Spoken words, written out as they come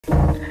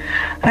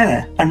Hi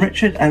there, I'm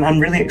Richard and I'm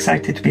really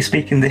excited to be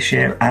speaking this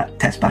year at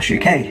TestBash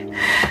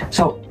UK.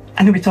 So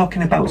I'm going to be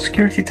talking about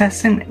security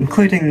testing,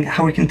 including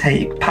how we can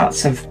take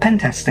parts of pen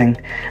testing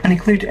and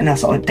include it in our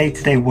sort of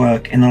day-to-day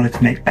work in order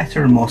to make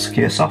better and more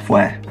secure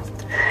software.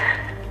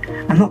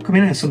 I'm not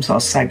coming in as some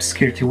sort of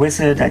cybersecurity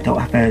wizard, I don't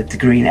have a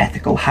degree in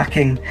ethical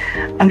hacking,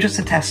 I'm just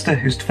a tester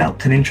who's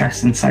developed an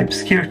interest in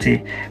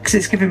cybersecurity because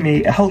it's given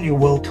me a whole new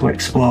world to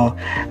explore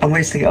and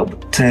ways to get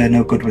up to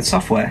no good with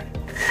software.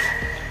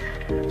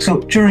 So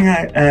during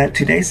our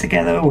 2 days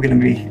together, we're going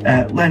to be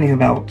learning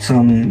about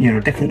some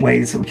different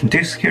ways that we can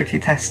do security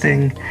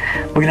testing.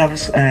 We're going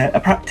to have a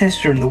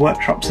practice during the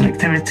workshops and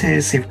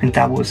activities, see if we can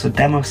dabble with some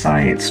demo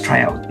sites,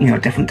 try out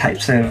different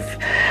types of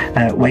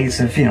ways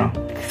of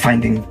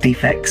finding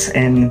defects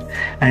in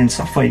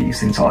software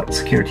using sort of like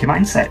security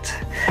mindset.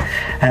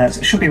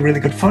 So it should be really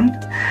good fun.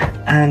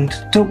 And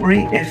don't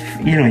worry if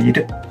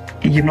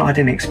you've not had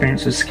any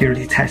experience with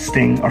security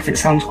testing, or if it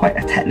sounds quite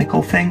a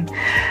technical thing.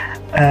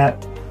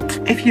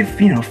 If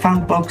you've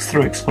found bugs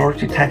through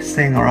exploratory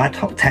testing or ad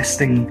hoc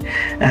testing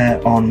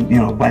on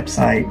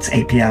websites,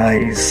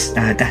 APIs,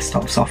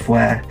 desktop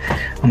software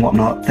and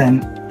whatnot,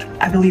 then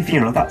I believe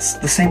that's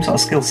the same sort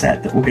of skill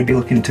set that we're going to be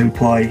looking to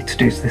employ to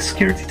do this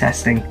security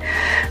testing.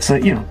 So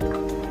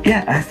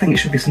yeah, I think it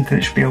should be something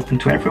that should be open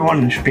to everyone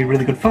and should be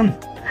really good fun.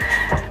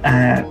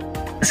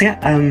 So yeah,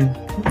 I'm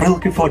really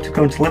looking forward to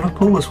going to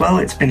Liverpool as well.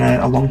 It's been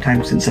a long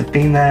time since I've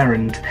been there,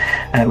 and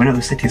we know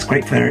the city is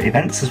great for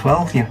events as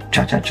well,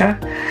 cha-cha-cha.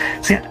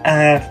 So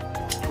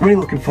yeah, really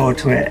looking forward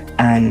to it,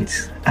 and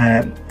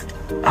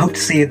hope to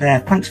see you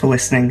there. Thanks for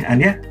listening,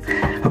 and yeah,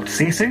 hope to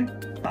see you soon.